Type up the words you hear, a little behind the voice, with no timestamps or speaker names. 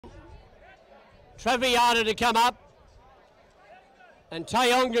Traviata to come up. And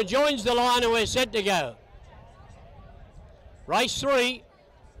Tayonga joins the line and we're set to go. Race 3.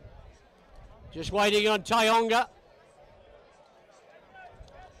 Just waiting on Tayonga.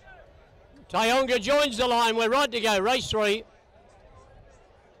 Tayonga joins the line. We're right to go. Race 3.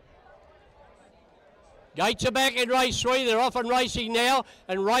 Gates are back in race 3. They're off and racing now,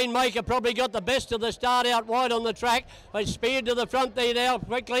 and Rainmaker probably got the best of the start out wide on the track. They speared to the front there now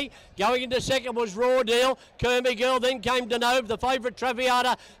quickly. Going into second was Raw Deal. Kermy Girl, then came Denove, the favourite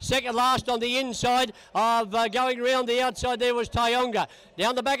Traviata. Second last on the inside of going round the outside there was Tayonga.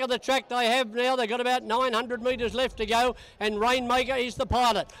 Down the back of the track they have now. They've got about 900 metres left to go, and Rainmaker is the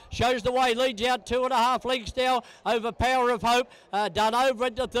pilot. Shows the way, leads out 2.5 lengths now over Power of Hope. Denove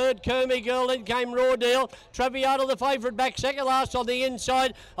went to third. Kermy Girl, then came Raw Deal. Traviata the favourite back second last on the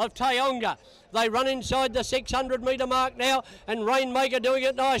inside of Tayonga. They run inside the 600 metre mark now, and Rainmaker doing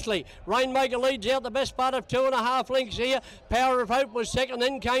it nicely. Rainmaker leads out the best part of 2.5 lengths here. Power of Hope was second,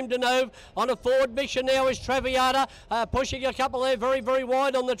 then came Denove. On a forward mission now is Traviata, pushing a couple there very, very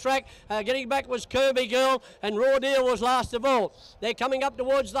wide on the track. Getting back was Kirby Girl, and Raw Deal was last of all. They're coming up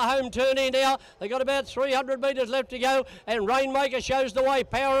towards the home turn here now. They've got about 300 metres left to go, and Rainmaker shows the way.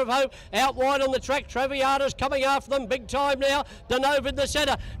 Power of Hope out wide on the track. Traviata's coming after them big time now. Denove in the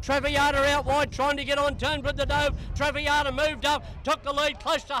centre. Traviata out wide, trying to get on turn with Denove. Traviata moved up, took the lead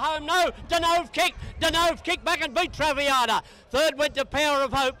close to home. No, Denove kicked back and beat Traviata. Third went to Power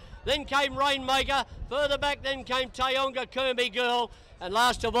of Hope, then came Rainmaker. Further back then came Tayonga, Kermy Girl, and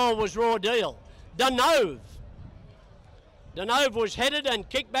last of all was Raw Deal. Denove was headed and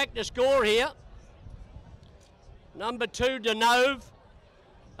kicked back to score here. Number 2, Denove,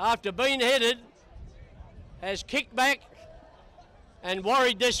 after being headed, has kicked back and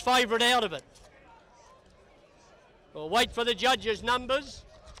worried this favourite out of it. We'll wait for the judges' numbers.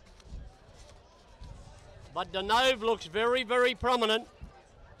 But Denove looks very, very prominent.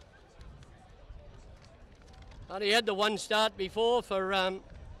 Only had the one start before for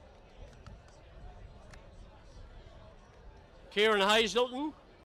Kieran Hazelton.